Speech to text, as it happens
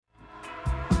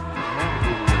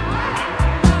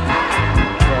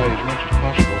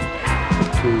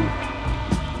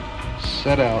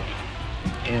set out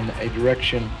in a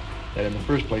direction that in the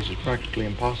first place is practically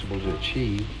impossible to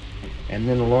achieve, and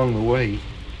then along the way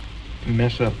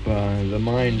mess up the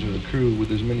minds of the crew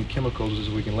with as many chemicals as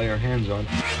we can lay our hands on.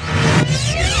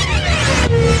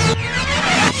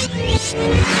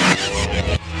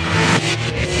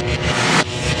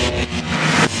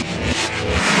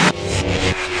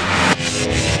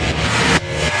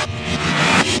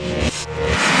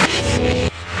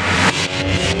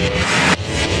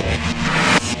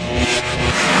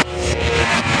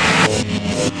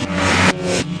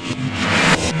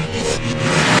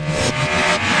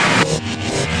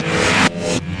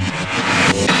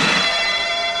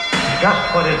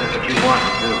 Just what is it that you want to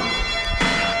do?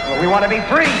 Well, we want to be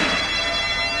free.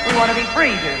 We want to be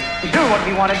free to do what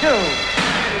we want to do.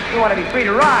 We want to be free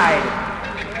to ride.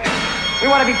 We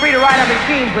want to be free to ride our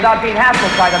machines without being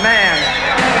hassled by the man.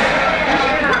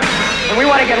 And we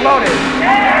want to get loaded.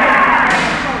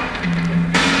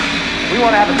 We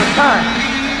want to have a good time.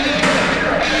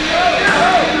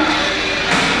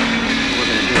 What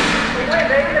we're going to do?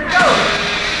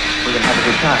 We're going to have a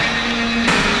good time.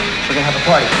 We're going to have a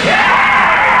party. Yeah!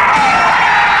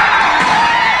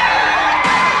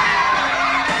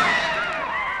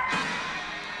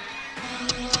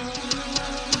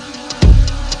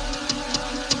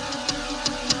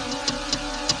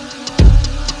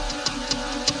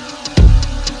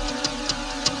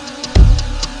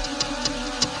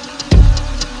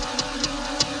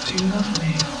 Do you love me?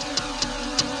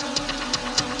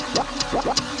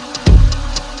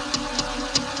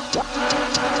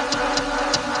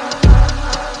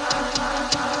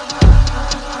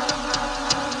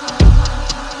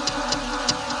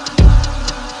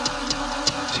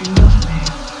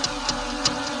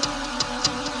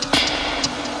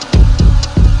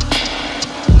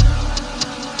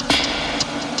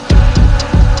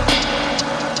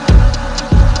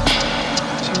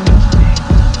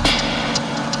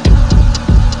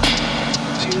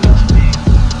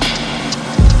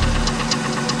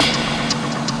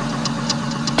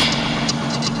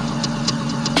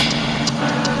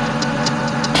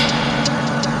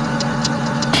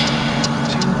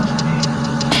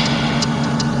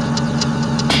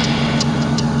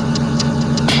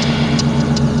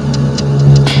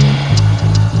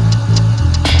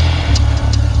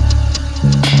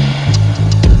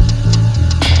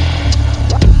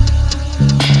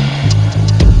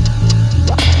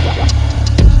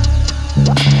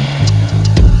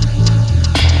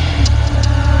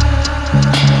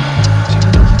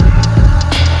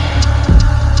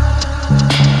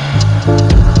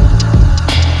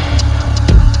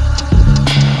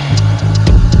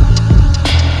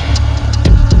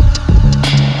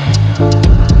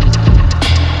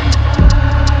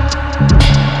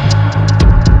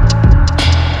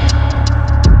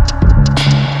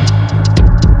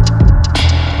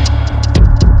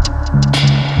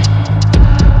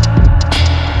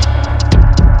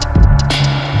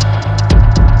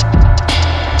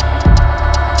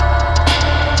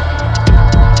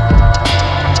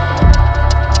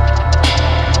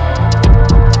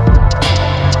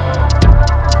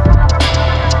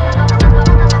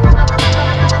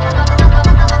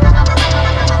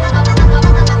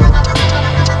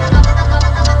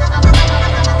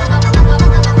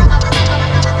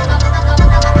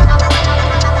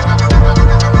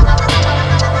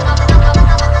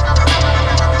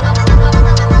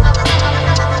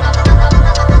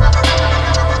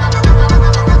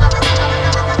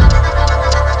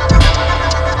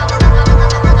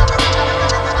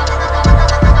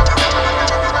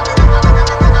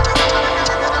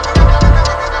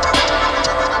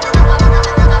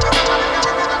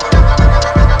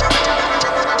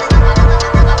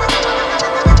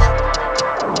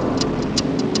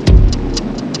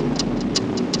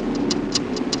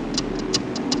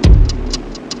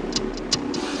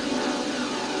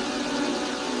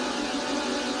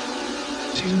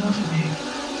 Do you love me?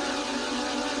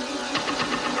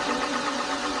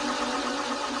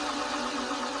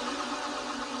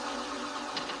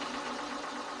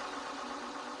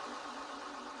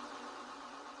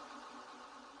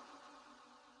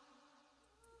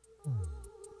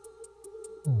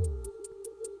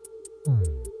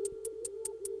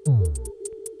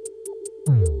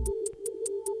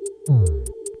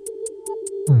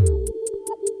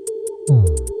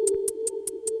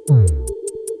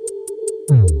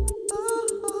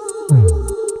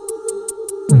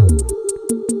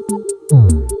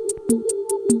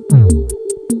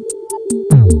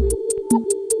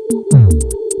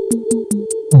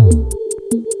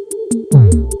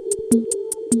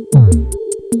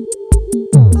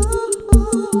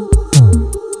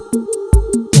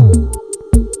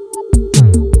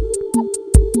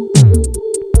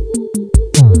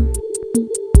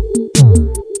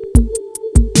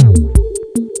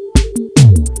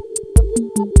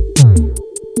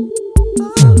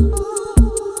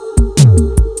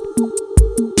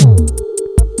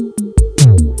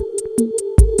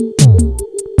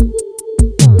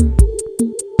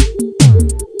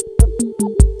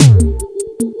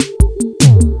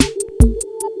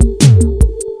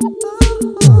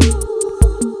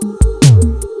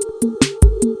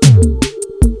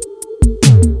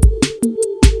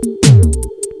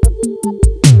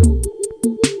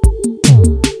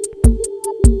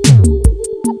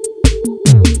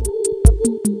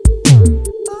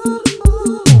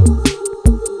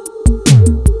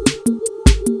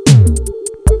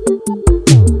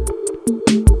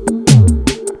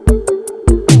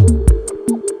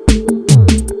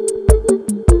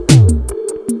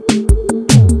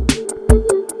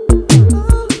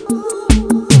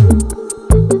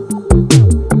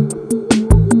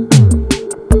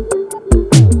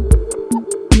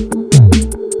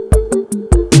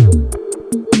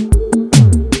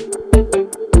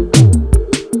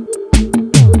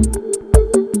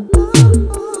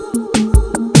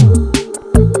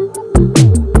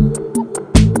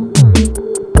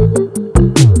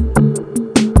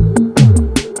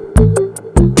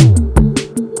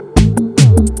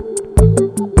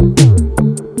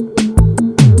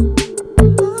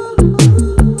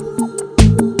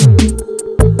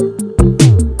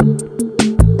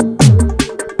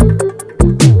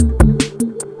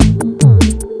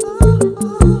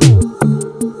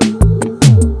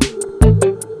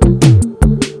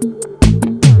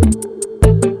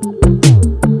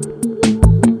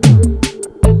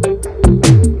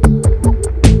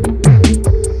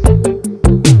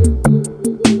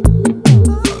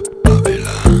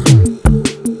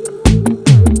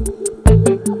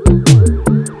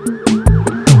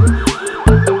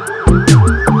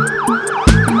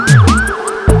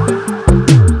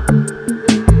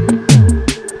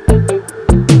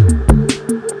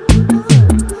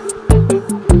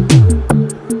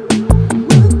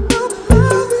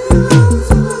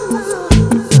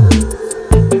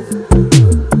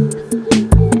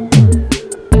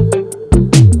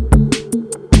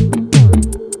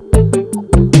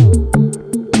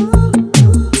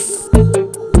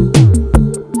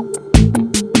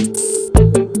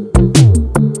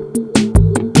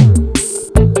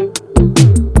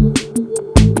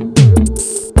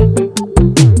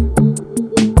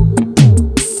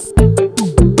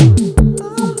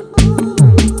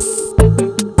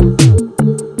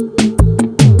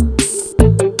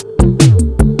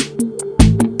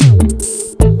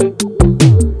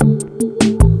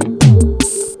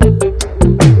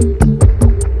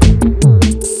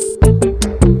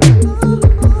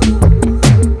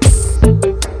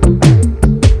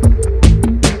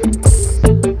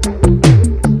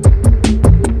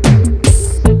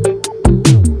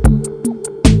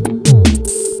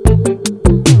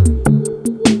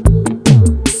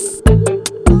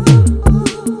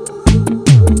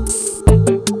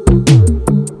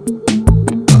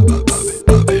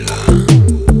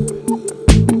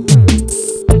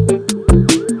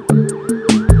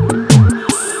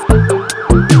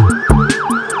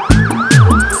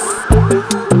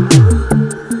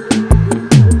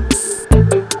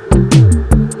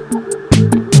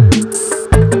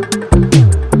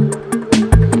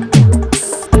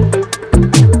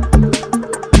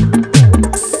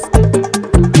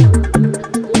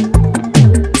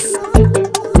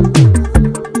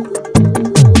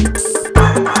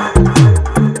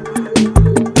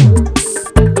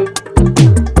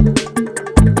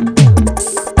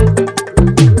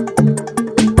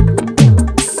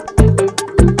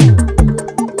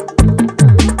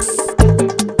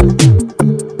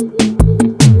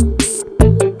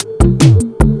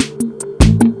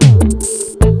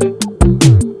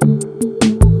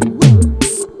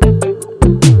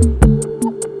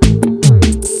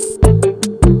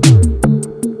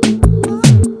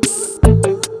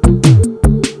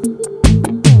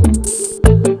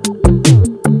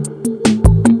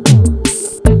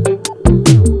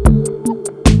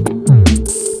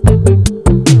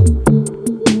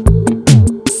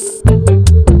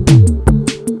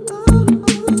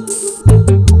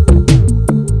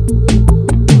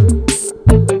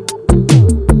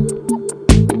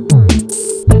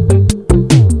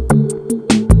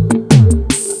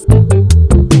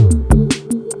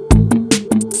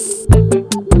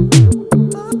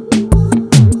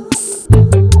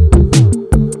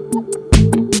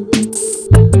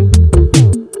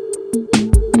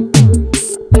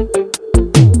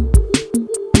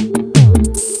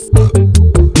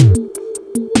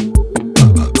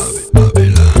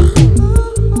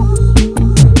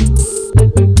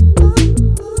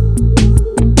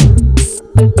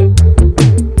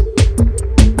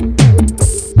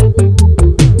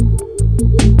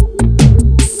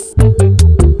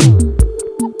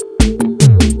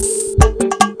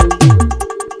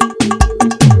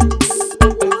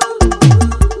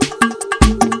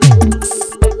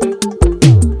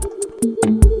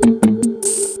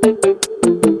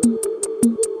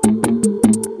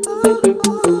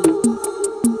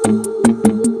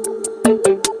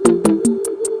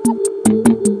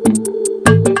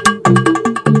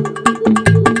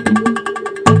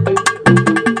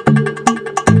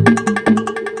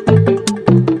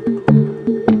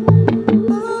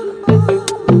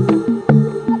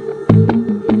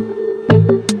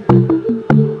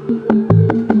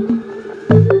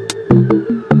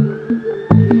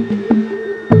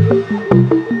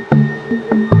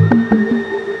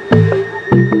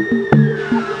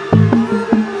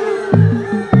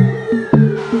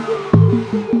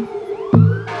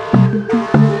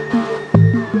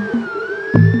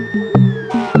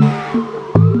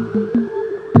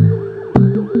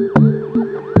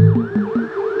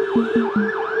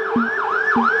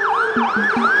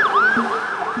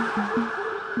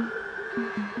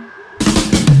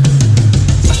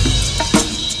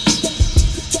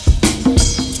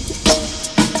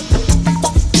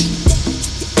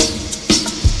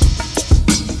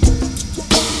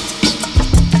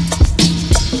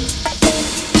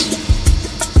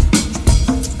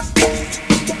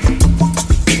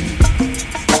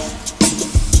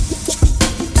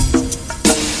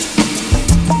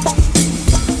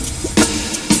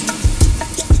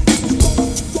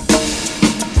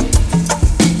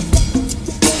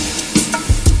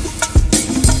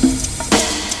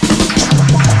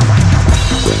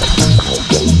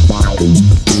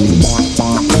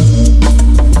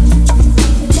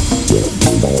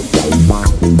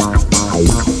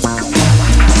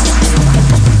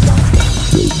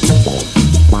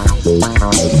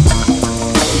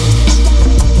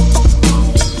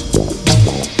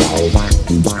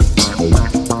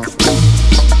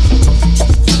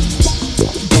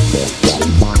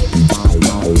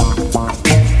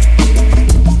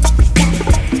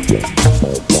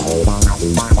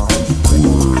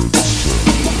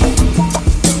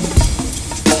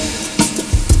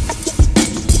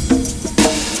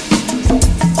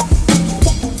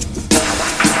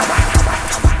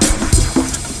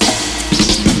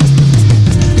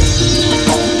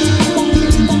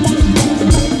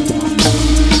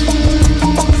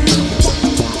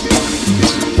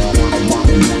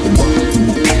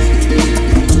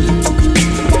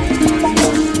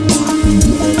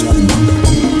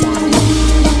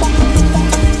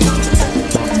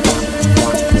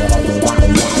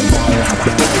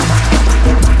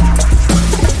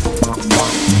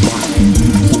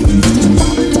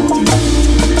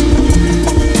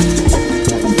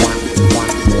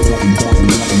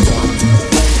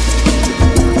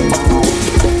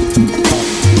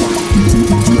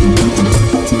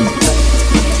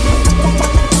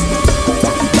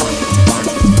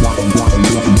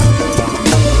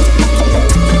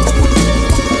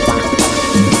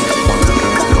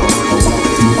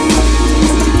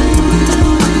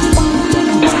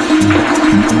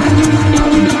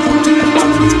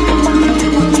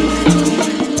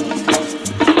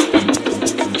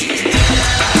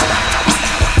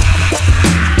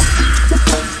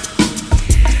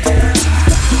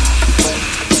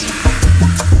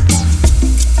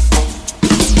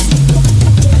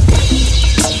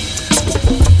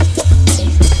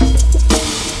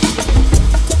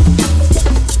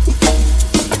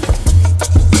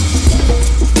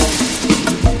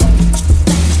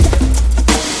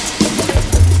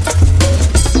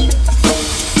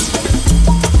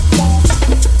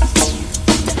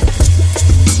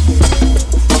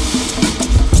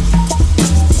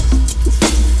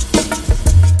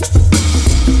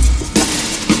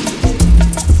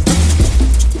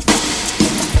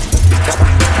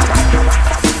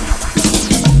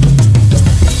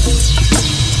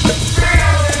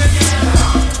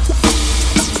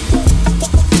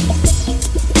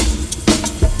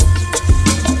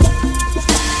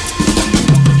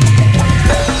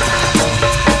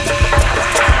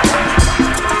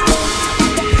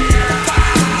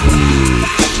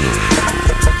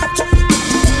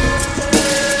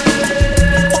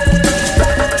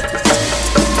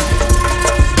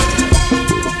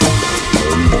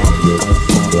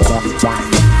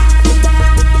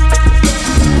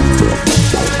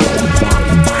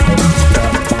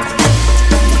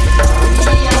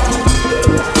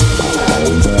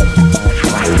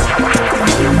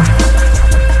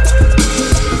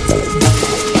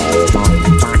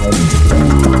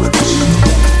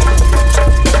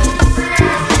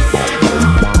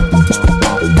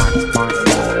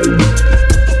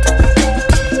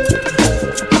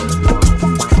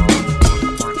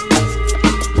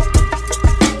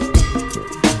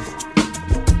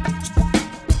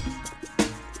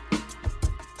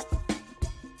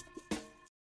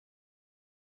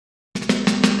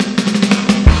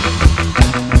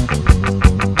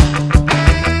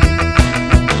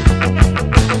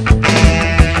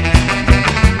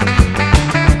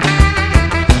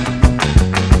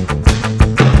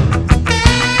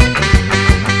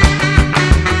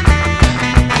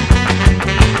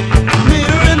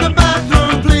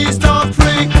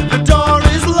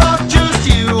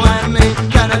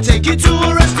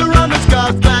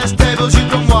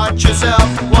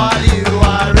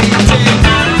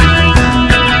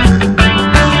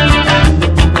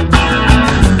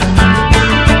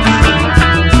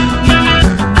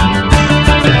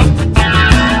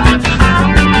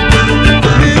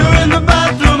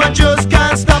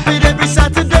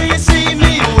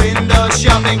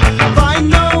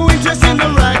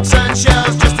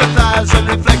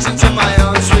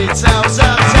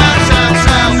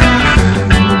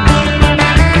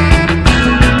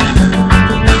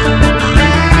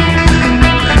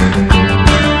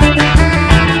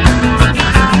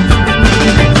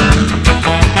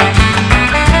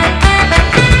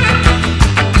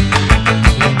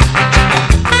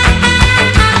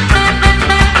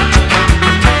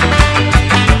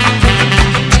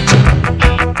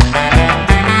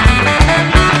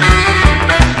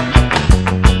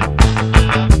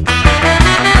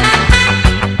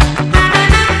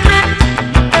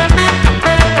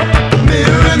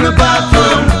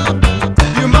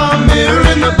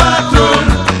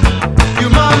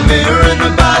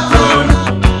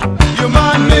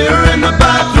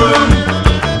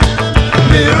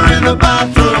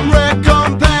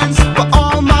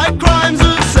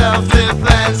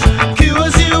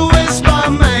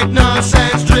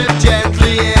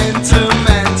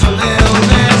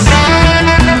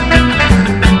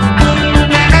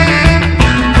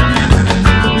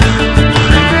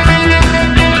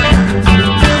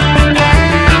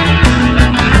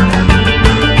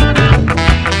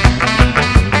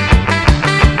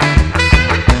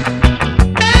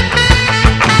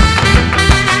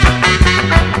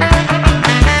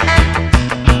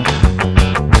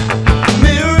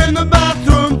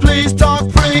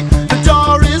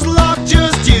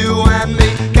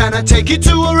 you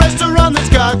to a restaurant that's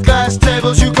got glass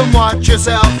tables. You can watch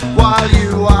yourself while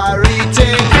you are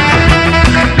eating.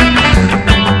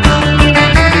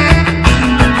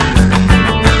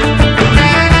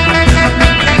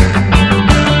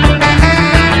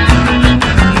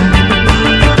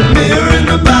 Mirror in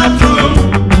the bathroom.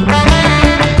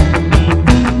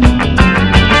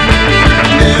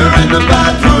 Mirror in the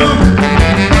bathroom.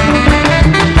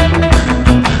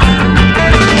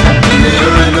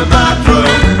 Mirror in the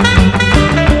bathroom.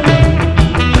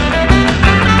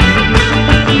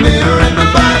 Mirror in the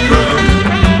bathroom.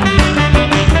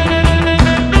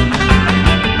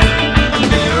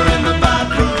 Mirror in the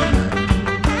bathroom.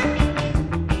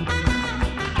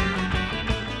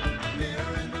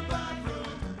 Mirror in the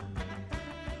bathroom.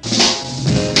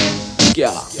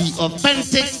 Yeah. The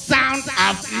authentic sound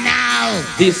of now.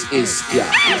 This is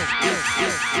yeah.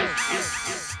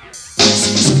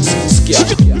 Yeah.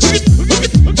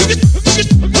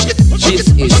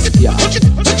 This is yeah.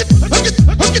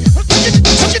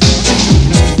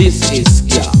 This is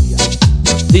yeah.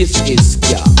 This is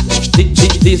yeah.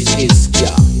 This is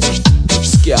yeah.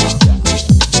 Yeah.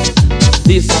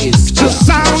 This is The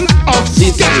sound of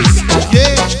this ska. is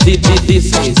yeah. This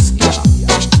is yeah.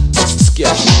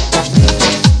 Yeah.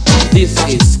 This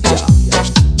is yeah.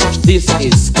 This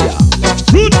is yeah.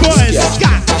 Rude boy Ska.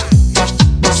 ska.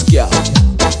 Ska.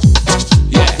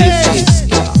 Yeah. This is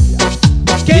ska.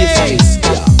 This is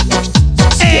ska.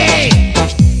 Hey.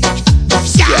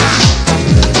 Ska.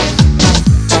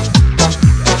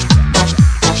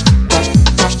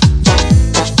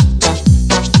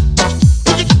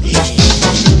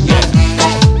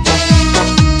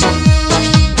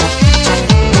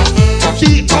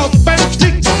 The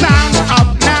authentic sound of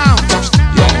now.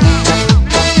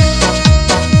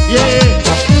 Yeah.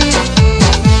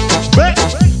 But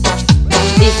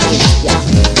This is yeah.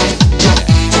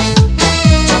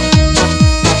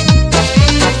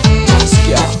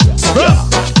 Ska. Ska.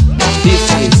 This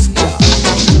is ska.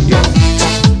 Yeah.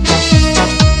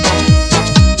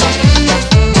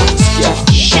 Ska.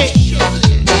 shit.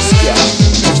 Ska.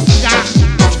 Ska.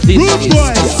 This Rude is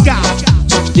boy ska. ska.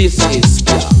 This is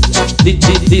ska.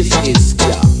 This is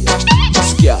ska.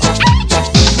 Ska.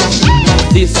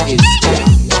 This is ska.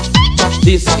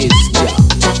 This is ska.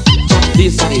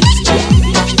 This is ska.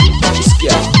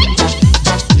 Ska.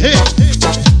 Hey.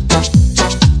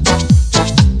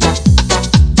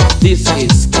 This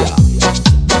is ska.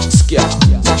 Ska.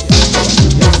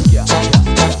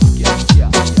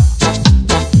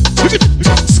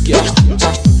 Ska.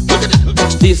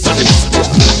 This is ska.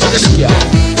 Ska.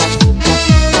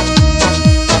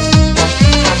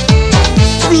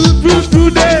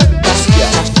 Rude day. Ska.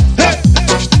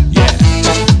 Yeah.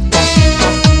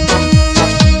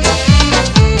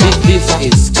 This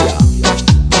is ska.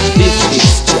 This is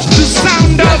ska. The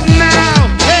sound of now.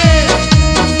 Hey.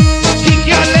 Kick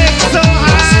your legs so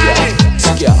high.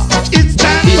 Ska. It's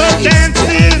time This for is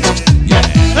dancing. Yeah.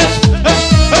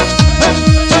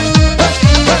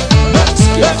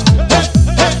 Ska.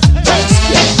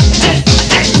 Ska.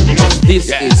 This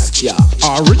is ska.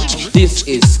 Original. This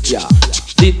is ska.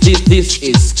 This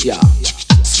is ska.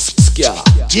 Ska.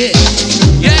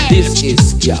 Yeah. This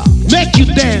is ska. Make you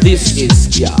dance. This is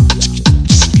ska.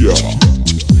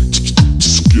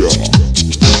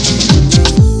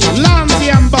 Lonzy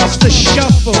and Buster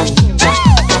Shuffle.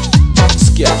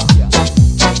 Ska.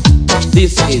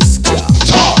 This is ska.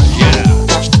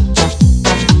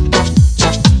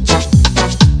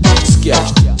 Ska.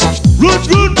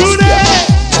 Rude.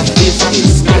 This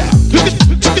is ska.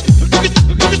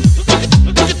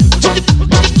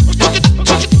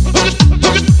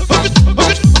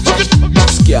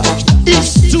 Ska.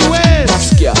 East to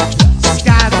west. Ska.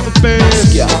 Sky's the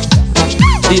best. Ska.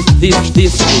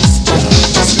 This is ska.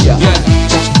 Ska.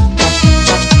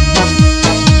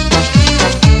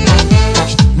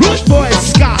 Rude boy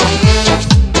ska.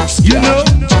 You know.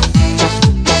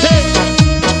 Hey.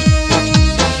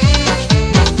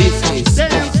 This is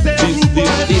Dance, rude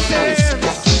boy this dance. is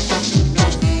ska.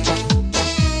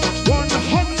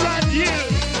 100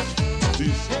 years.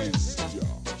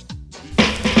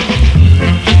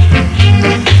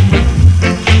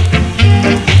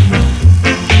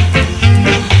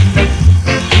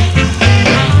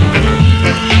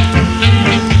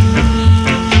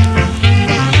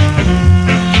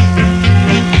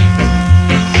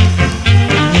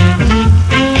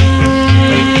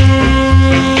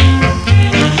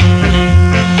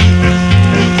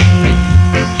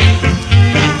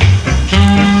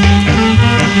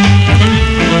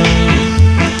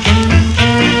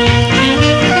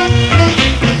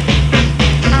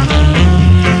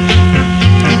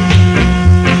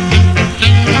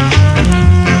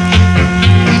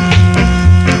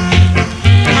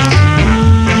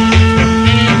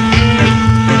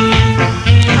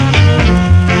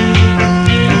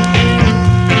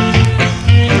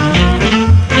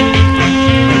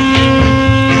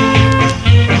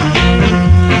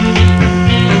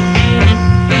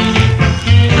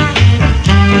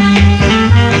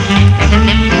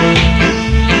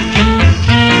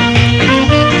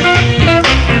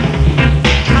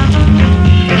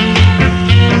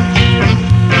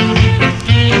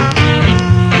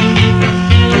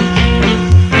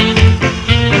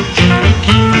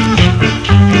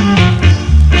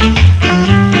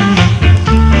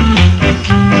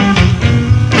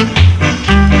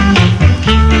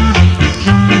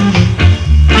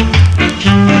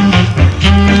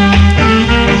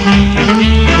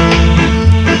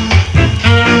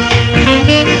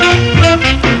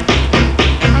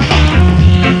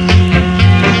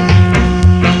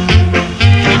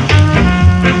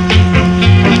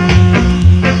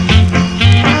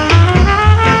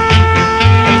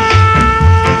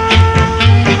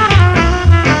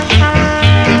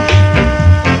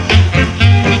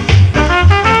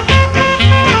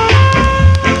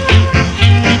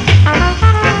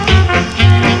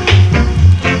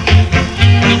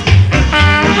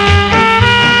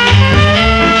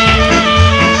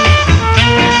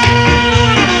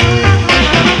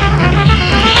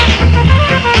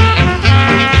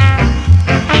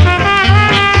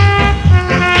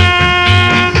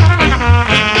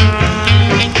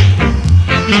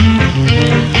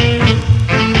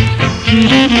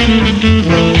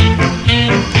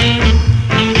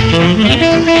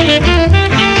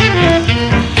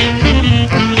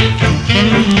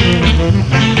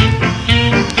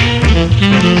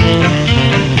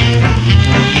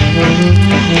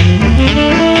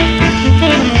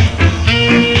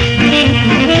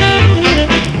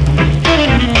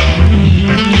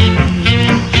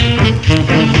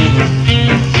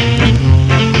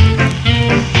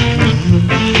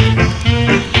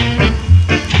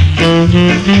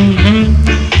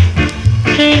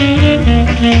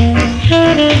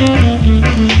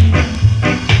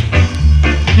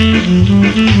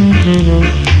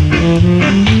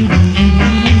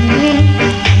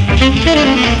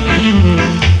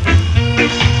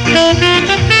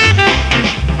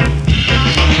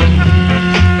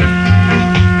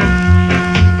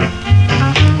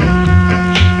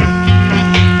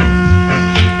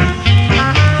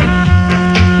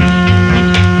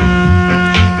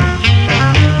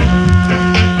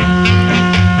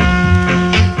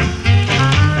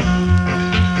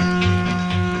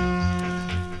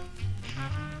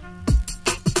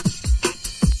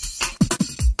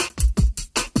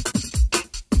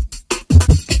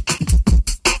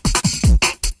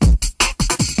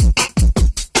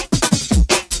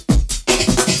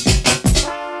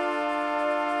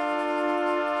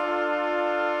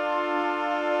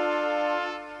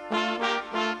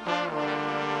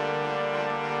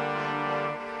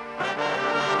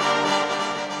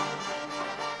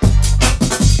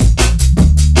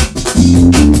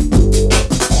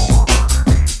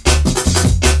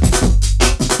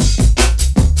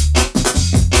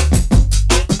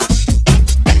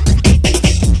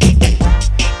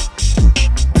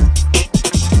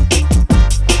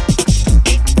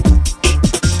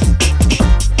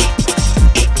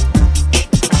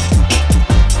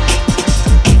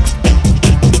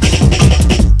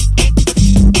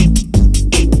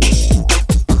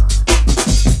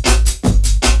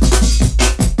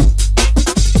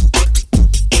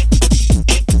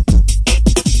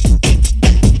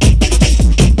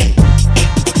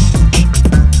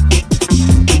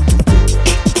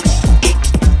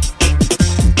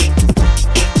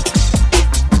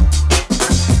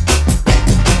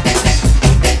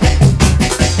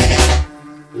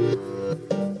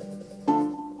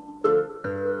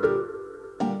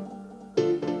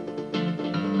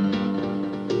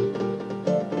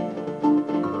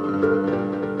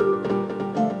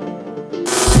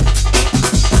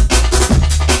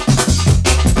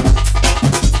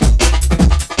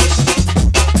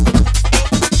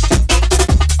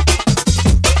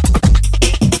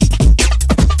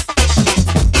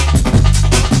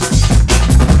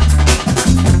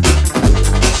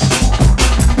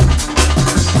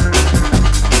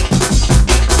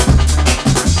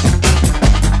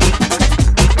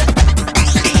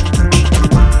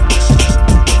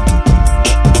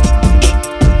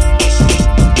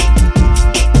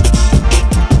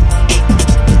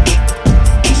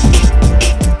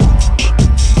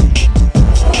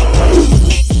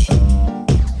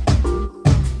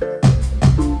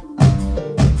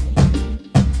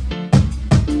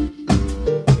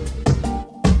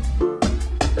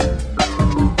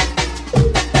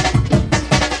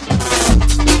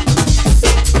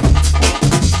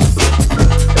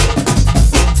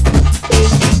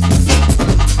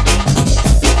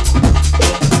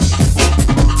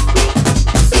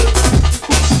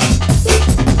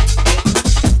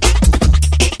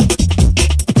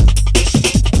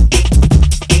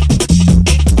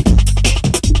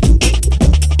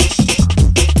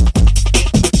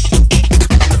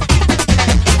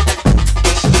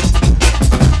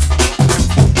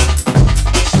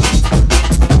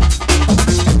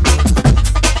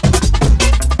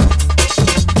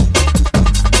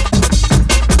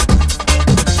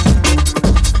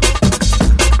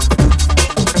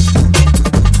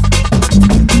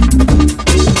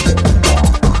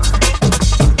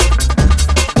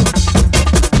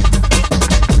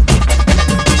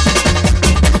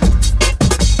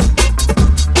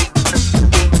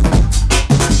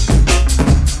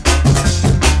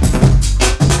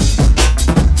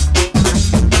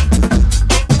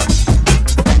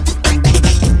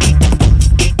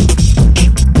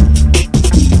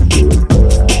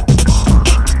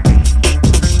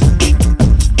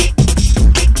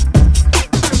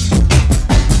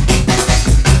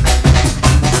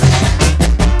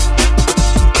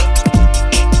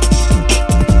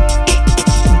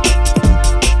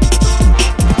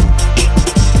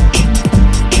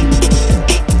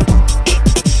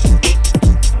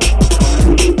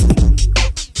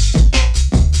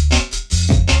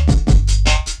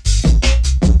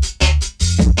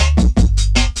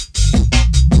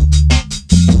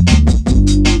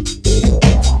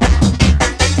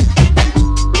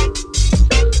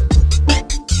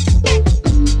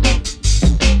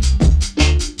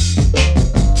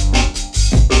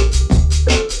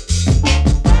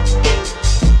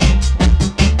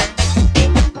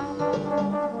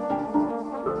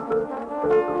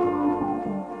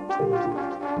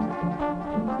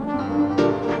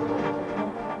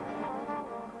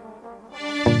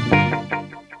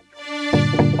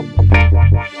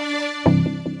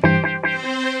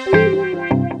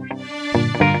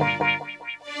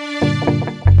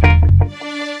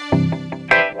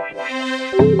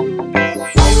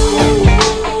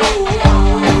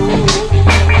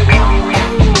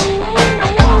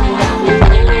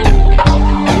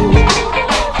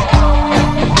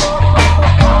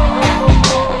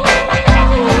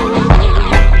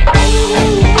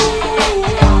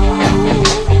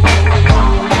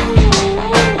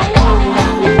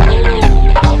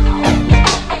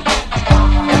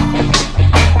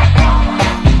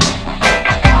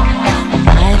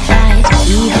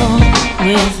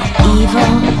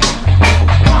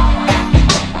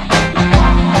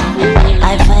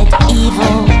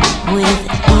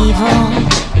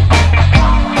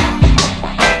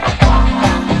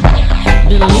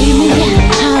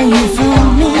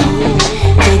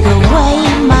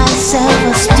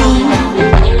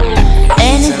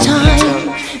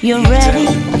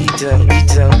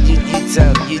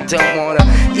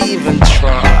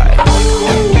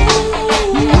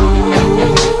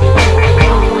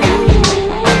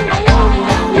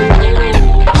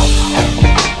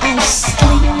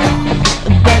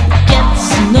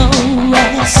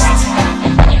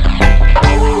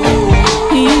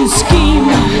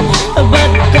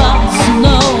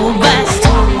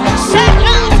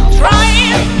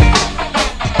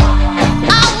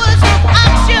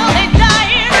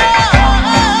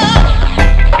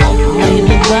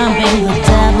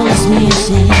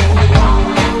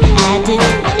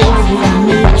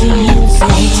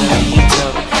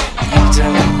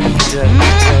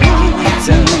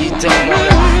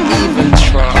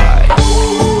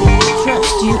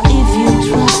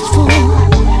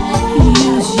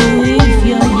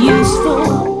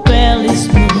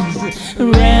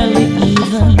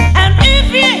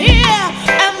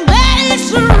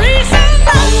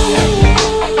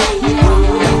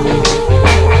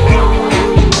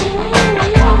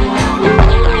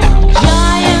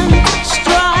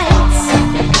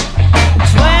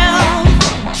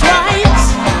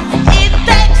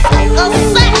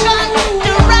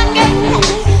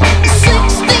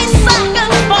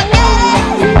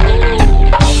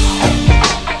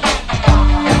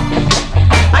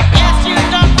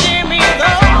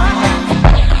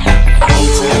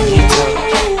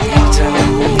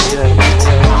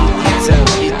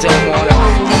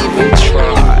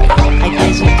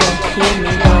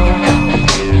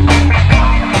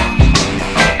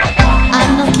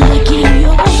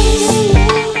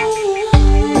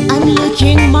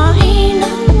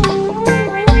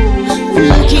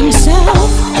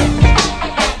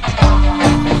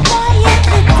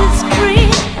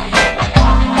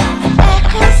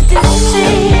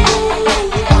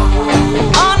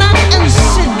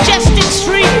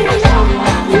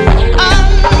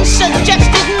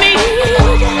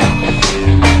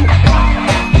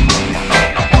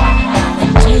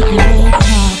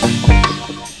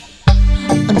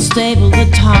 Unstable the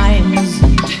times,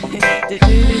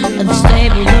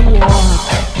 unstable the war,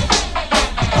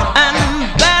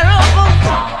 unbearable,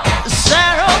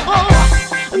 terrible,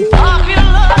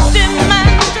 popular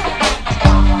demand.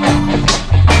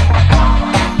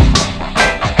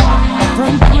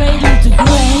 From cradle to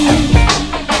grave,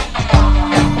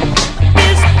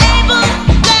 disable,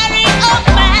 very old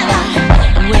man.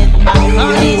 With my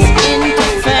money's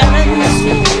interference,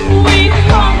 we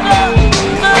conquer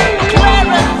the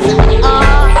clearance.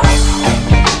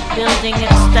 Building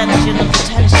extension of the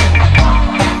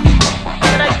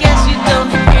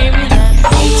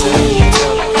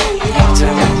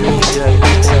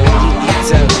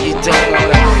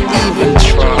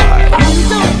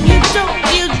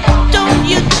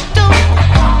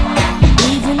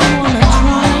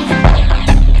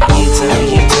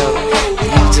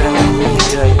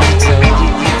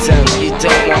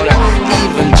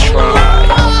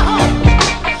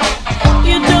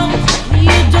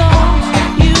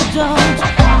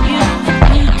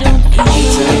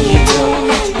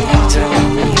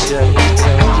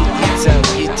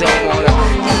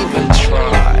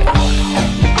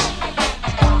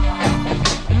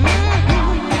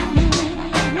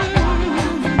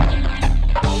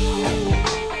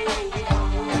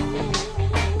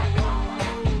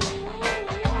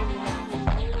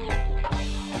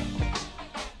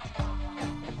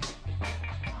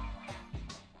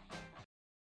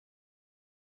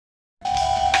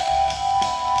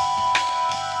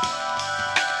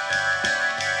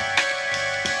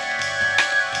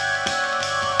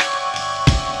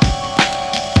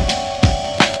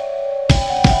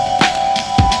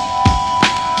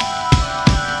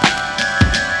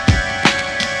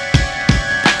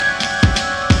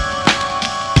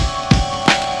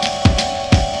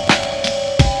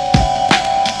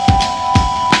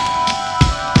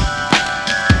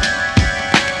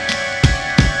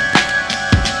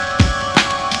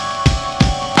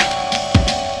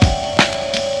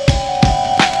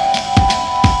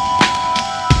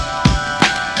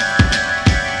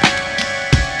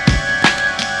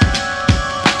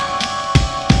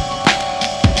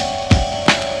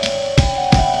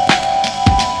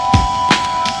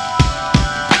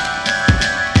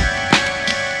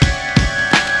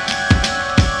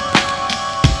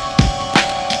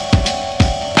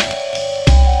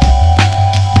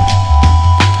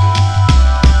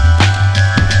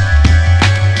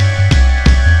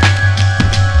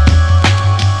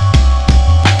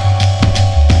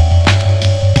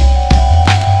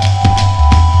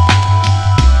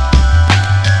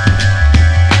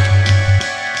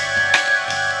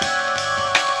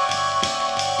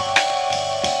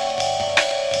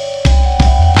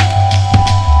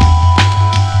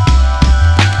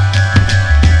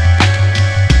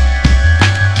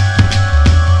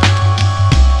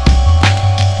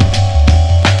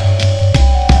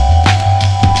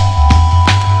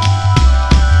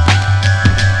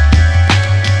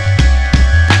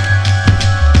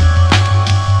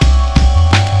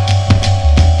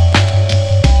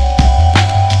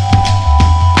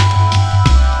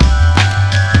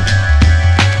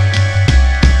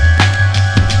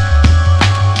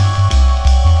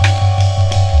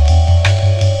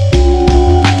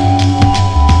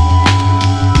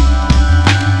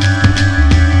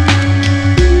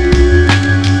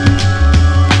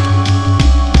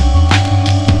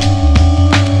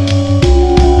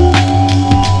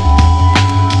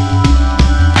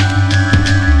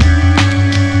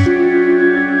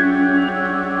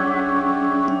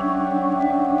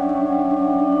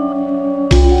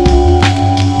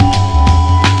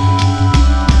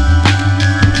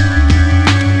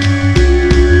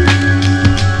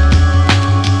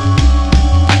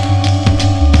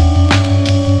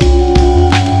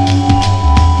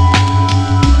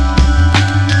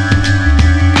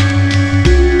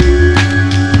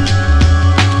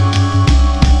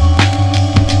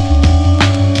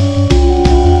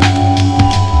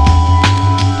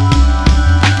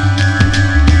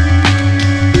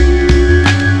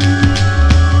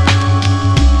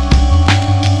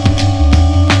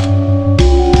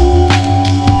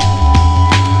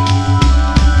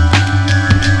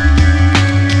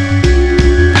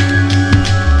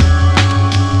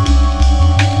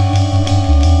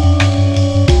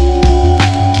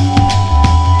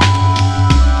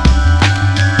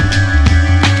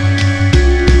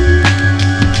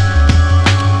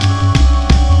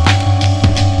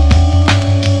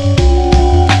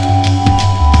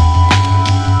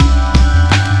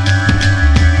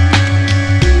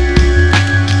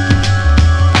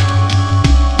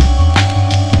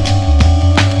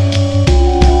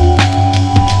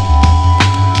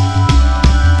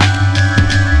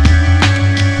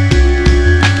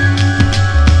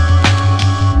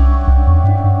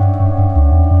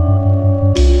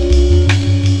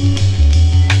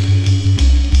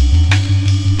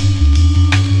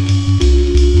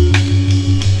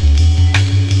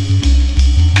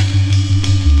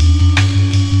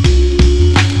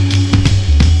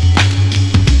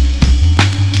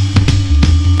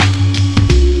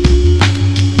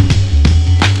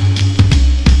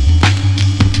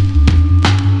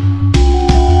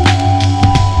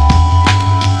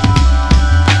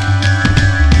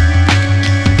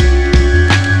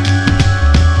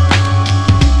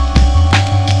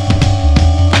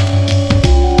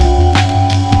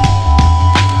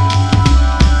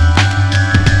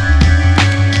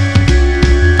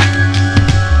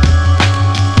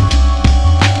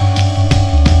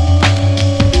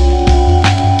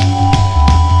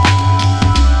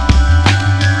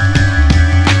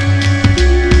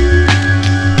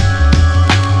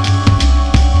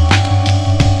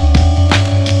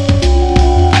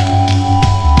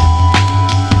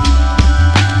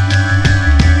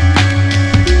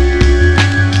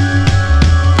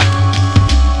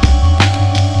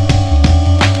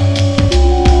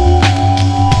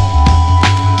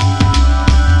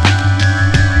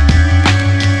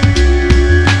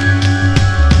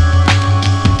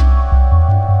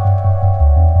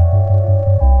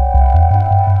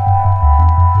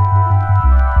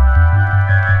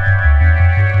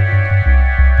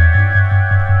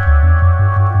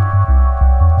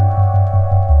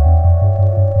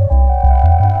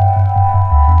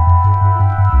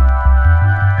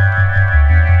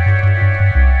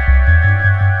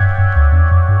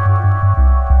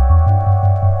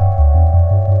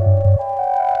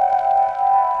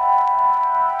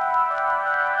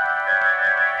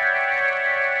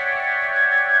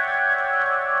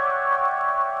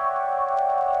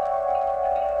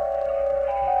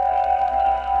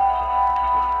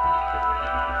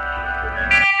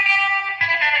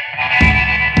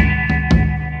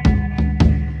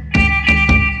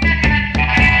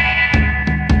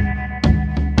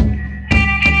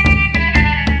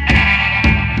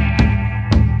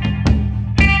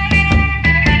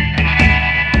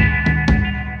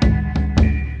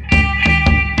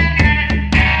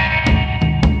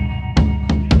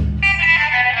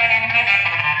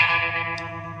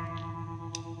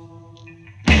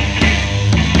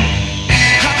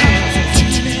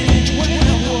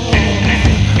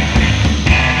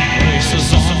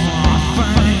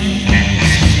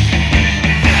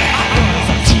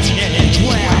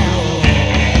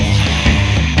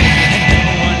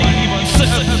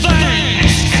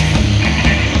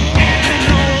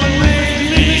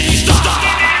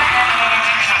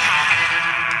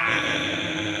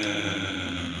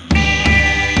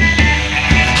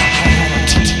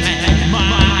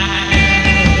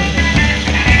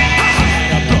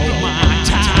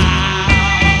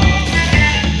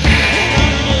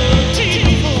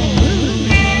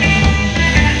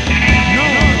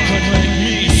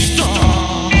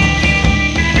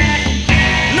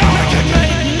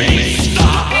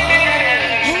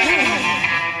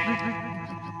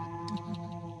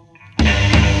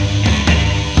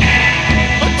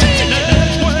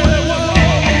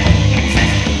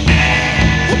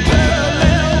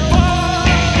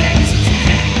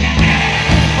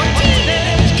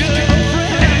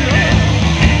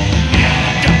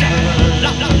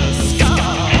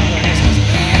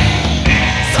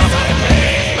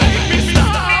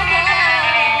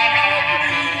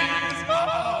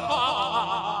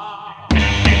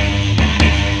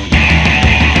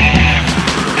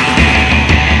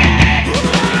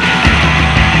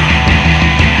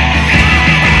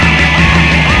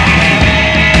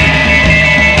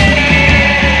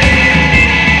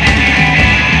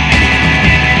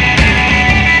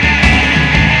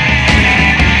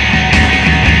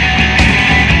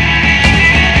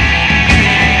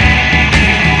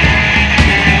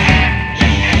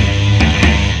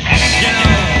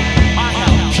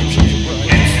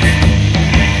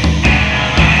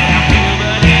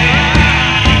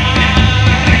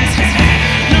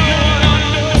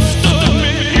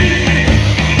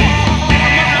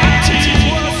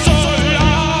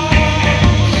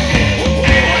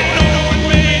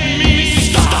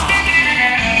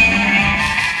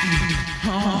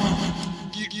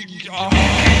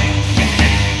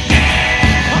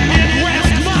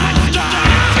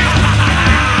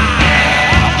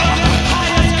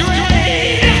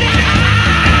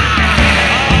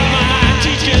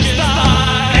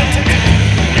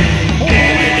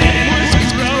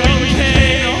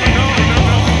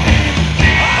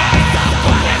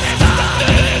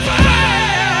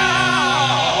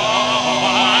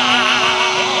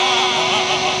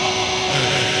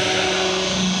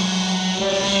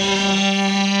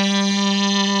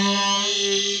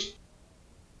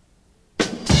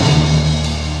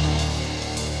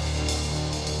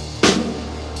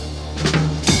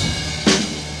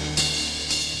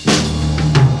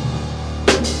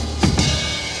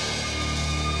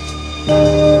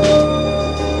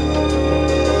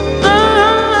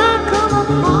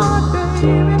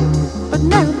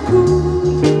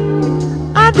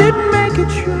I didn't make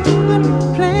it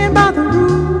sure, playing by the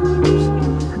rules.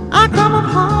 I come up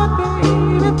hard,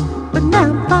 baby, but now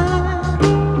I'm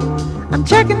fine. I'm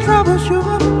checking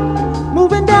troubleshoot,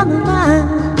 moving down the line.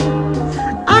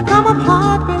 I come up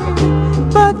hard, baby,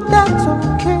 but that's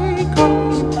okay,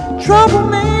 'cause trouble,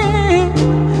 man,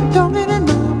 don't get in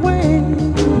my way.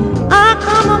 I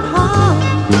come up hard,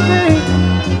 baby.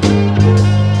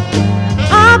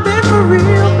 I've been for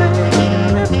real, baby.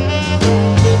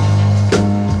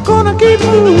 Gonna keep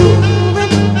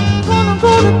moving, gonna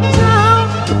go to town.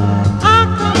 I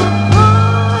come up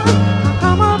hard, I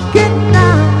come up getting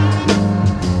down.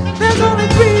 There's only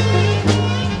three things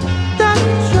that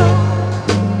can show: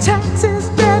 taxes,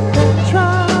 debt, and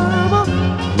trouble.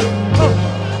 Oh,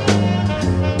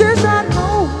 this I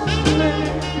know, baby.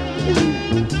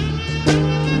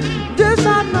 This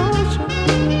I know, sure.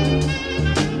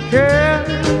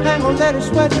 Yeah, ain't gonna let it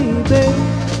sweat me, baby.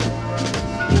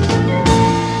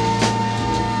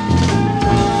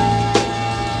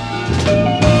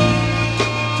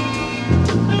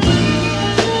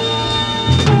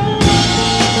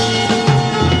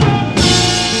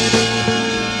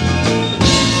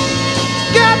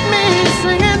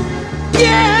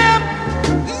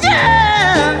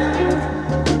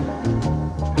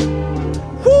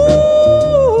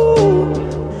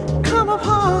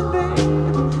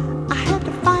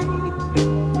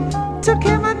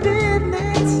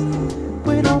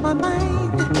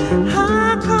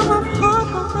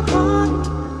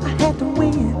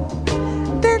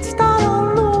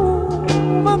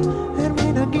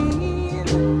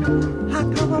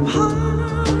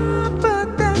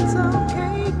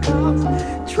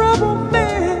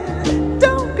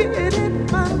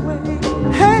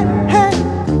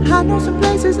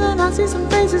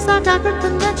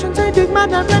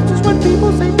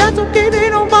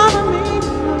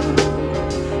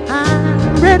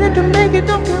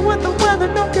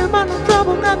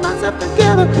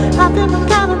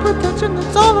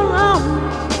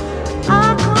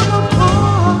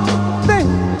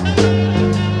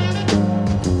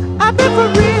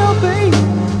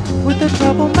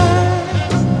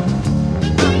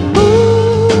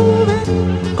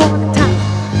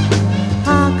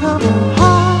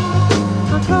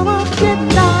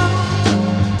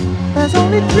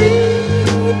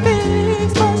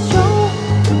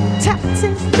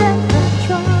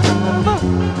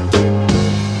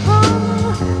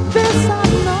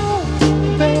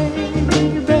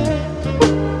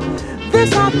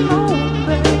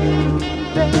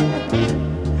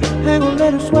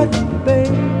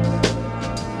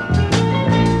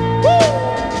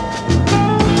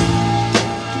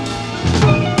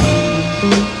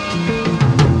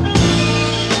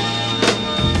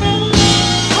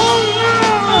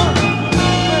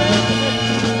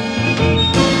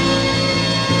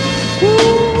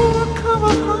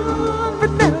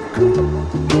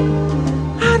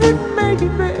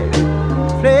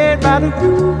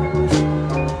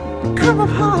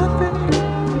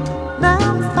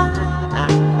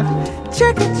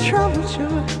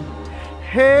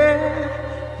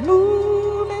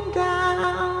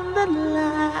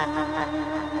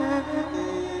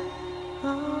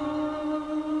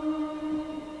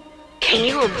 Can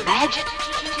you imagine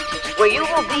where you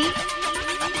will be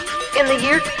in the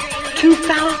year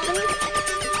 2000?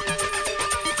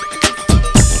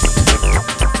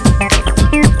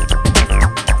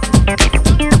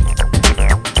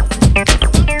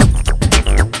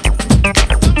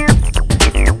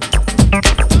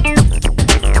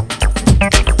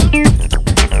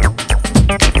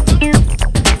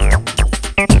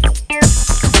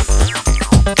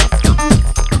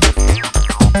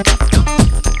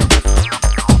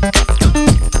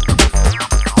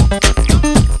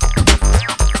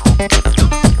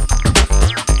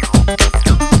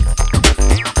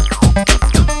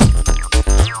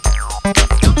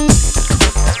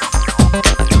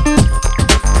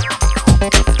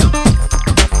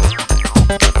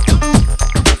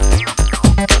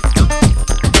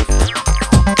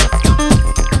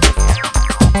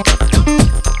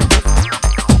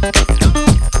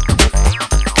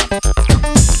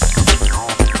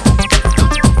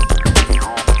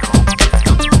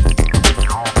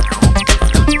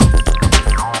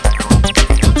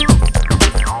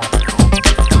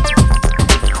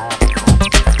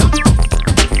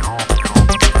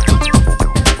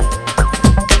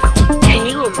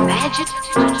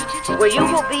 Where you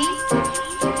will be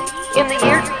in the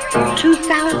year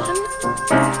 2000?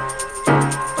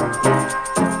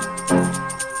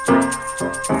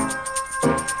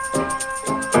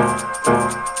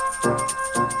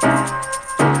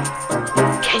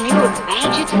 Can you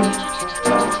imagine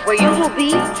where you will be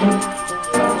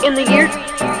in the year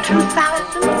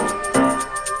 2000?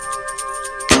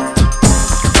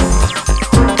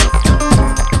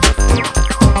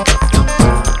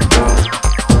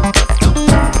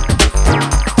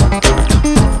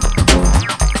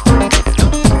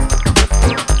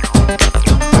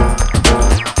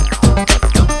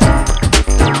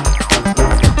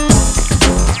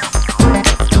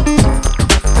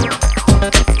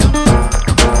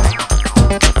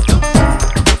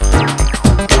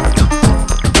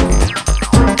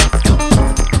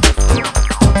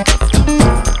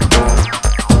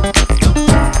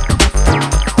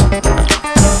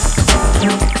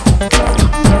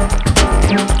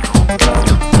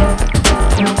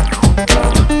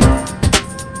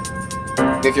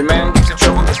 If your man gives you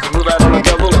trouble, just to move out on the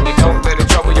double and you don't let it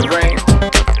trouble your brain.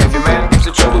 If your man gives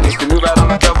you trouble, just to move out on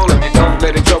the double and you don't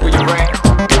let it trouble your brain.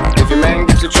 If your man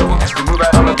gives you trouble, just to move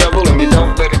out on the double and you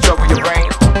don't let it trouble your brain.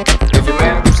 If your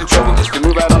man gives you trouble, just to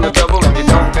move out on the double and you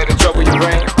don't let it trouble your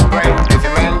brain. If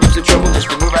your man gives you trouble, just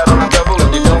to move out on the double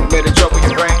and you don't let it trouble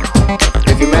your brain.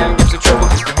 If your man gives you trouble,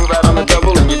 just to move out on the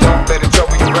double and you don't let it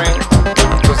trouble your brain.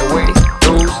 'Cause away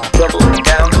goes trouble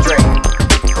down the drain.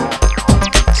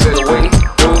 Said away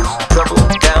goes trouble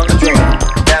down the drain,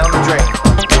 down the drain.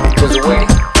 'Cause away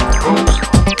goes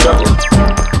trouble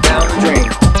down the drain.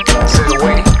 Said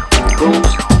away goes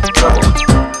trouble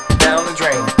down the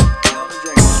drain.